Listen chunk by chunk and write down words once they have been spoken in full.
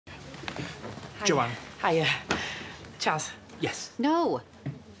Joanne. Hiya. Chaz. Yes. No.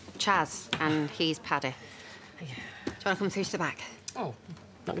 Chaz, and he's Paddy. Hiya. Do you want to come through to the back? Oh,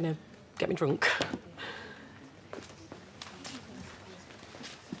 not gonna get me drunk.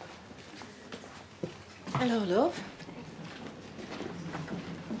 Hello, love.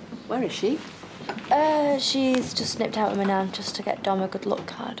 Where is she? She's just nipped out with my nan just to get Dom a good luck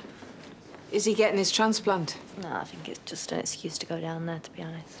card. Is he getting his transplant? No, I think it's just an excuse to go down there, to be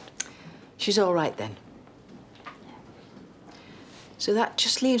honest. She's all right then. So that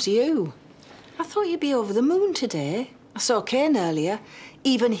just leaves you. I thought you'd be over the moon today. I saw Kane earlier.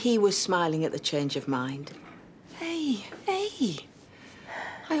 Even he was smiling at the change of mind. Hey.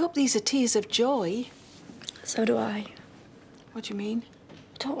 I hope these are tears of joy. So do I. What do you mean?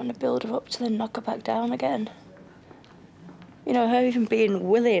 I don't want to build her up to then knock her back down again. You know, her even being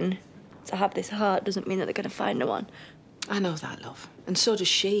willing to have this heart doesn't mean that they're going to find no one. I know that, love. And so does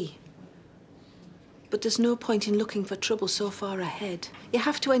she. But there's no point in looking for trouble so far ahead. You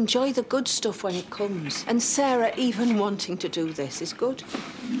have to enjoy the good stuff when it comes. And Sarah even wanting to do this is good.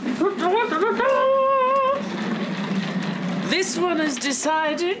 This one has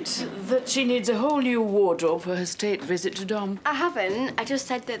decided that she needs a whole new wardrobe for her state visit to Dom. I haven't. I just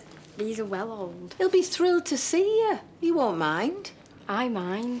said that these are well old. He'll be thrilled to see you. He won't mind. I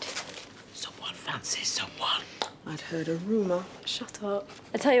mind. Someone fancies someone. I'd heard a rumour. Shut up.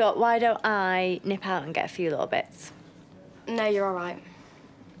 I tell you what, why don't I nip out and get a few little bits? No, you're all right.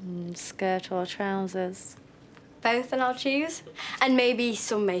 Skirt or trousers? Both, and I'll choose. And maybe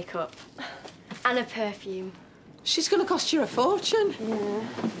some makeup. And a perfume. She's going to cost you a fortune. Yeah.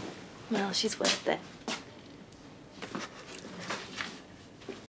 Well, she's worth it.